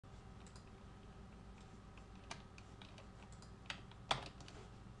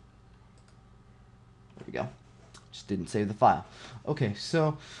we go. Just didn't save the file. Okay,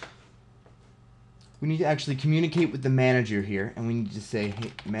 so we need to actually communicate with the manager here, and we need to say,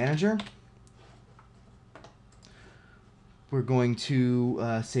 hey, manager, we're going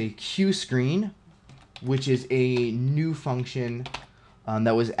to say QScreen, which is a new function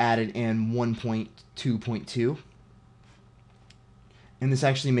that was added in 1.2.2. And this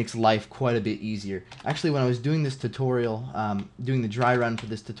actually makes life quite a bit easier. Actually, when I was doing this tutorial, doing the dry run for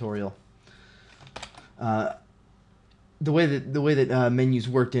this tutorial, the way that menus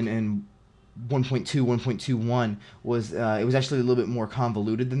worked in 1.2, 1.21 was it was actually a little bit more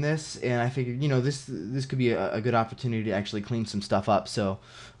convoluted than this, and I figured, you know, this could be a good opportunity to actually clean some stuff up. So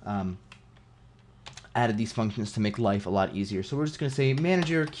added these functions to make life a lot easier. So we're just going to say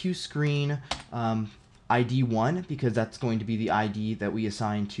manager QScreen ID1, because that's going to be the ID that we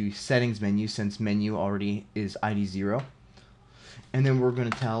assign to settings menu, since menu already is ID 0. And then we're going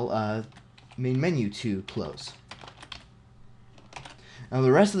to tell main menu to close. Now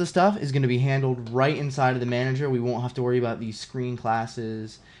the rest of the stuff is going to be handled right inside of the manager. We won't have to worry about these screen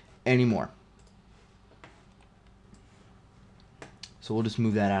classes anymore. So we'll just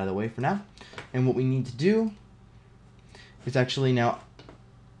move that out of the way for now. And what we need to do is actually now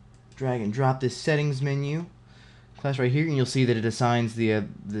drag and drop this settings menu class right here, and you'll see that it assigns the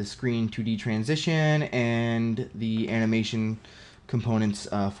screen 2D transition and the animation components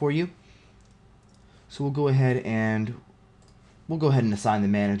for you. So we'll go ahead and assign the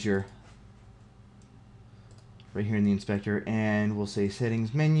manager right here in the inspector, and we'll say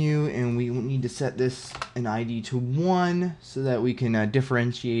settings menu, and we need to set this an ID to 1 so that we can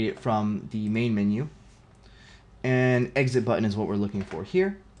differentiate it from the main menu. And exit button is what we're looking for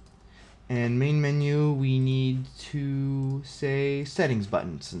here. And main menu, we need to say settings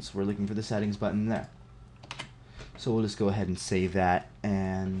button, since we're looking for the settings button there. So we'll just go ahead and save that,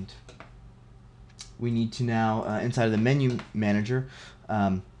 and we need to now, inside of the menu manager,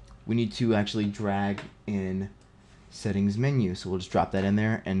 we need to actually drag in settings menu. So we'll just drop that in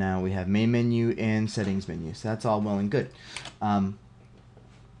there, and now we have main menu and settings menu. So that's all well and good.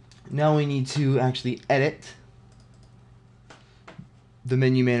 Now we need to actually edit the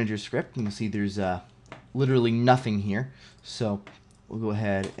menu manager script, and you'll see there's literally nothing here. So we'll go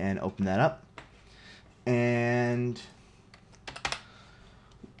ahead and open that up, and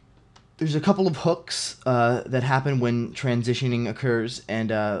there's a couple of hooks that happen when transitioning occurs,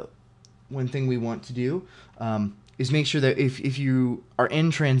 and one thing we want to do is make sure that if you are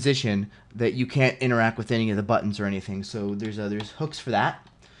in transition, that you can't interact with any of the buttons or anything. So there's hooks for that,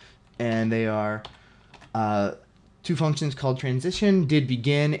 and they are two functions called transition did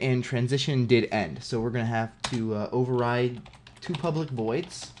begin and transition did end. So we're going to have to override two public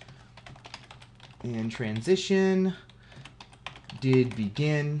voids, and transition did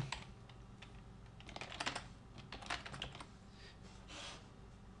begin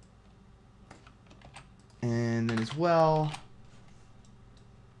and then as well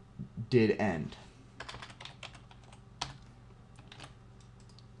did end.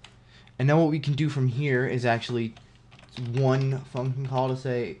 And now what we can do from here is actually one function call to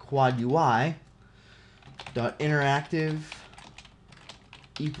say quad UI dot interactive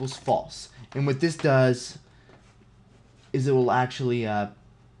equals false. And what this does is it will actually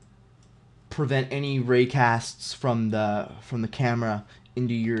prevent any raycasts from the camera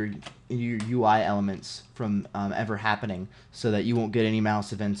into your UI elements from ever happening, so that you won't get any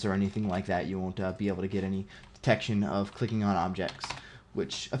mouse events or anything like that. You won't be able to get any detection of clicking on objects,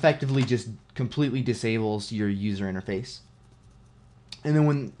 which effectively just completely disables your user interface. And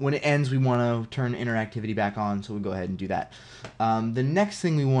then when it ends, we want to turn interactivity back on, so we'll go ahead and do that. The next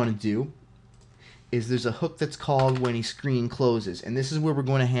thing we want to do is there's a hook that's called when a screen closes, and this is where we're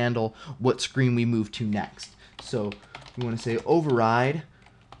going to handle what screen we move to next. So we want to say override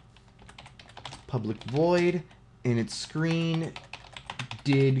public void, and its screen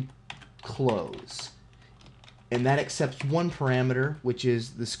did close. And that accepts one parameter, which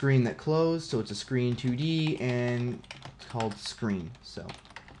is the screen that closed. So it's a screen 2D, and it's called screen. So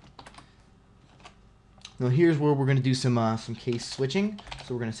now here's where we're going to do some case switching.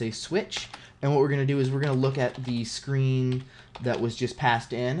 So we're going to say switch, and what we're going to do is we're going to look at the screen that was just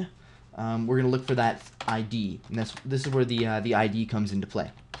passed in. We're going to look for that ID, and this is where the ID comes into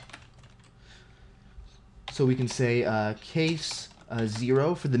play. So we can say case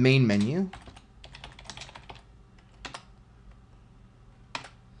 0 for the main menu.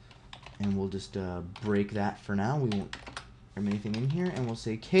 And we'll just break that for now. We won't have anything in here. And we'll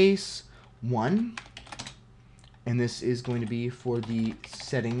say case 1. And this is going to be for the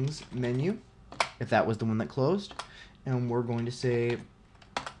settings menu, if that was the one that closed. And we're going to say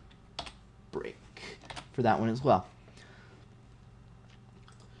break. for that one as well.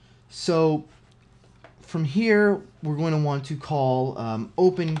 So from here, we're going to want to call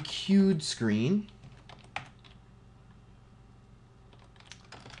open queued screen.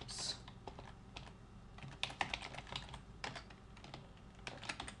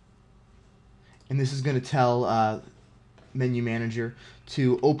 And this is going to tell Menu Manager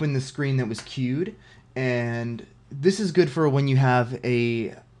to open the screen that was queued. And this is good for when you have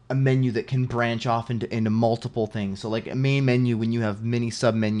a menu that can branch off into multiple things. So like a main menu, when you have many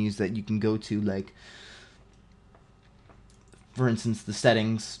sub-menus that you can go to, like, for instance, the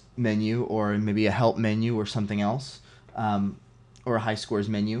settings menu, or maybe a help menu or something else, or a high scores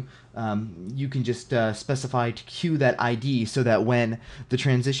menu, you can just specify to queue that ID so that when the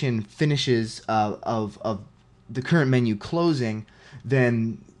transition finishes of the current menu closing,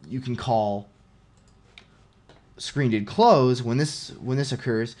 then you can call screen did close. When this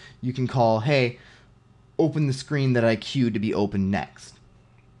occurs, you can call, hey, open the screen that I queued to be opened next.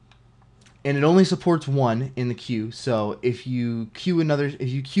 And it only supports one in the queue, so if you queue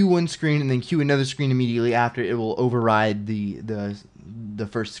one screen and then queue another screen immediately after, it will override the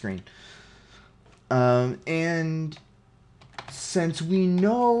first screen. And since we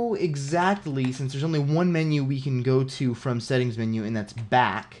know exactly, since there's only one menu we can go to from settings menu, and that's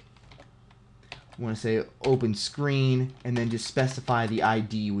back, we want to say open screen and then just specify the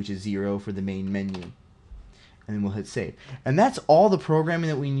ID, which is 0 for the main menu. And then we'll hit save. And that's all the programming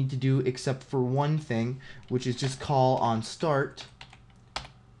that we need to do, except for one thing, which is just call on start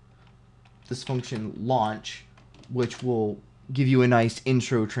this function launch, which will give you a nice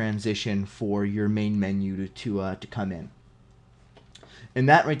intro transition for your main menu to come in. And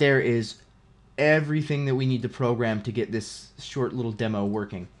that right there is everything that we need to program to get this short little demo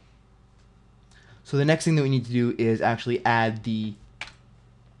working. So the next thing that we need to do is actually add the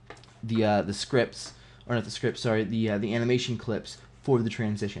scripts, or not the scripts, sorry, the animation clips for the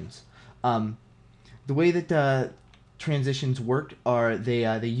transitions. The way that transitions work are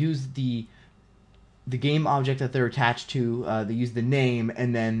they use the game object that they're attached to, they use the name,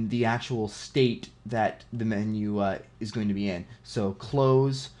 and then the actual state that the menu is going to be in. So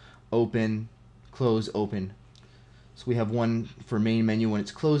close, open, close, open. So we have one for main menu when it's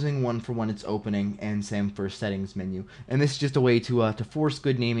closing, one for when it's opening, and same for settings menu. And this is just a way to force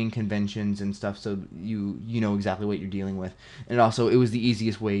good naming conventions and stuff, so you know exactly what you're dealing with. And also, it was the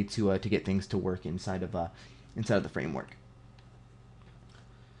easiest way to get things to work inside of the framework.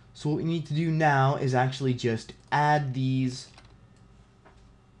 So what we need to do now is actually just add these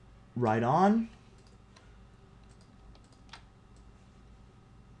right on.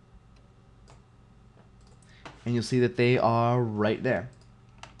 And you'll see that they are right there.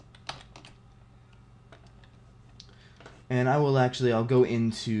 And I'll go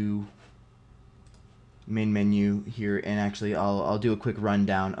into main menu here, and actually I'll do a quick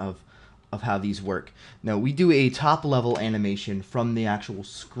rundown of how these work. Now, we do a top level animation from the actual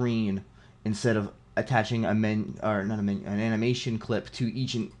screen instead of attaching an animation clip to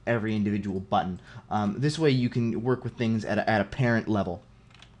each and every individual button. This way you can work with things at a parent level.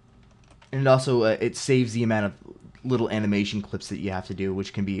 And it also it saves the amount of little animation clips that you have to do,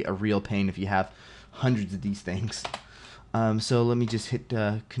 which can be a real pain if you have hundreds of these things. So let me just hit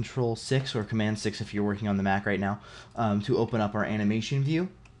Control 6 or Command 6 if you're working on the Mac right now to open up our animation view.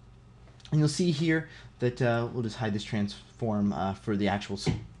 And you'll see here that we'll just hide this transform for the actual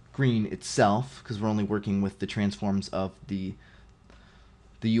screen itself, because we're only working with the transforms of the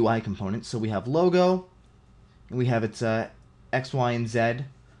UI components. So we have logo, and we have its X, Y, and Z.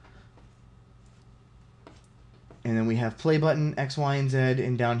 And then we have play button, X, Y, and Z,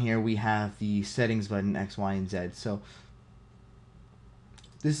 and down here we have the settings button, X, Y, and Z. So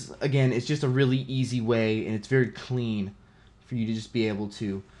this, again, it's just a really easy way, and it's very clean for you to just be able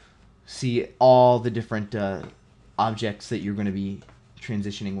to see all the different objects that you're going to be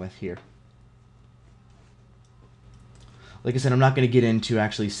transitioning with here. Like I said, I'm not going to get into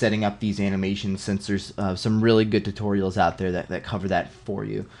actually setting up these animations, since there's some really good tutorials out there that cover that for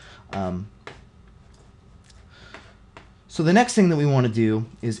you. So the next thing that we want to do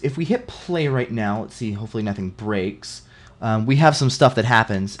is, if we hit play right now, let's see, hopefully nothing breaks, we have some stuff that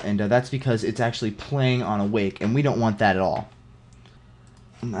happens, and that's because it's actually playing on awake, and we don't want that at all.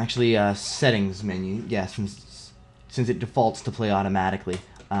 Actually, settings menu, yeah, since it defaults to play automatically.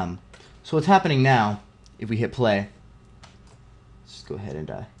 So what's happening now, if we hit play, let's just go ahead and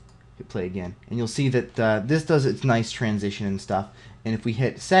hit play again, and you'll see that this does its nice transition and stuff. And if we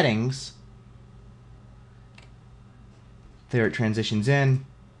hit settings, there it transitions in,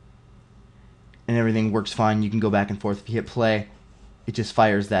 and everything works fine. You can go back and forth. If you hit play, it just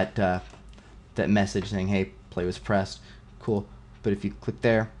fires that that message saying, hey, play was pressed. Cool. But if you click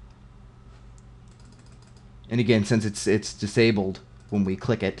there, and again, since it's disabled when we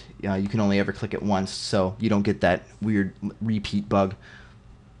click it, you can only ever click it once, so you don't get that weird repeat bug.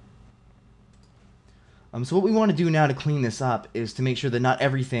 So what we want to do now to clean this up is to make sure that not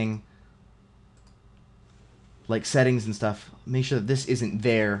everything, like settings and stuff, make sure that this isn't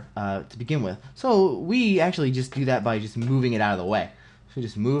there to begin with. So we actually just do that by just moving it out of the way. So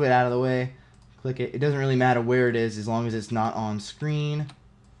just move it out of the way, click it. It doesn't really matter where it is as long as it's not on screen.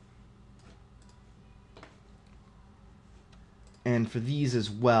 And for these as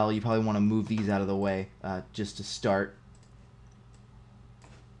well, you probably want to move these out of the way just to start.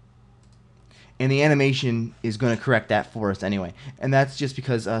 And the animation is going to correct that for us anyway. And that's just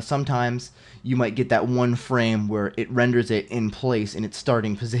because sometimes you might get that one frame where it renders it in place in its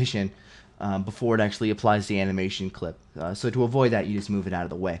starting position before it actually applies the animation clip. So to avoid that, you just move it out of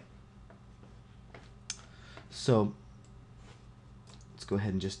the way. So let's go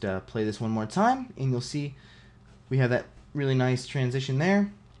ahead and just play this one more time, and you'll see we have that really nice transition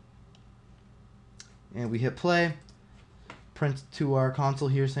there. And we hit play. Print to our console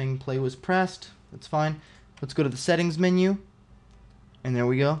here saying play was pressed. That's fine. Let's go to the settings menu, and there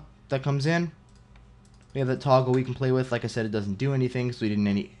we go. That comes in. We have that toggle we can play with. Like I said, it doesn't do anything, so we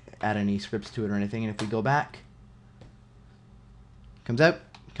didn't add any scripts to it or anything. And if we go back, comes out,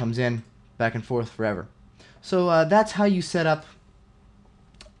 comes in, back and forth forever. So that's how you set up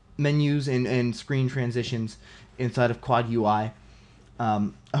menus and screen transitions inside of Quad UI. I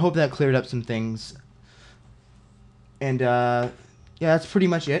hope that cleared up some things. And yeah, that's pretty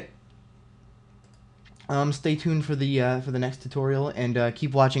much it. Stay tuned for the next tutorial, and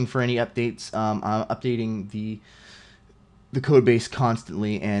keep watching for any updates. I'm updating the code base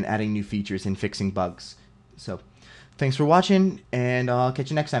constantly and adding new features and fixing bugs. So thanks for watching, and I'll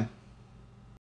catch you next time.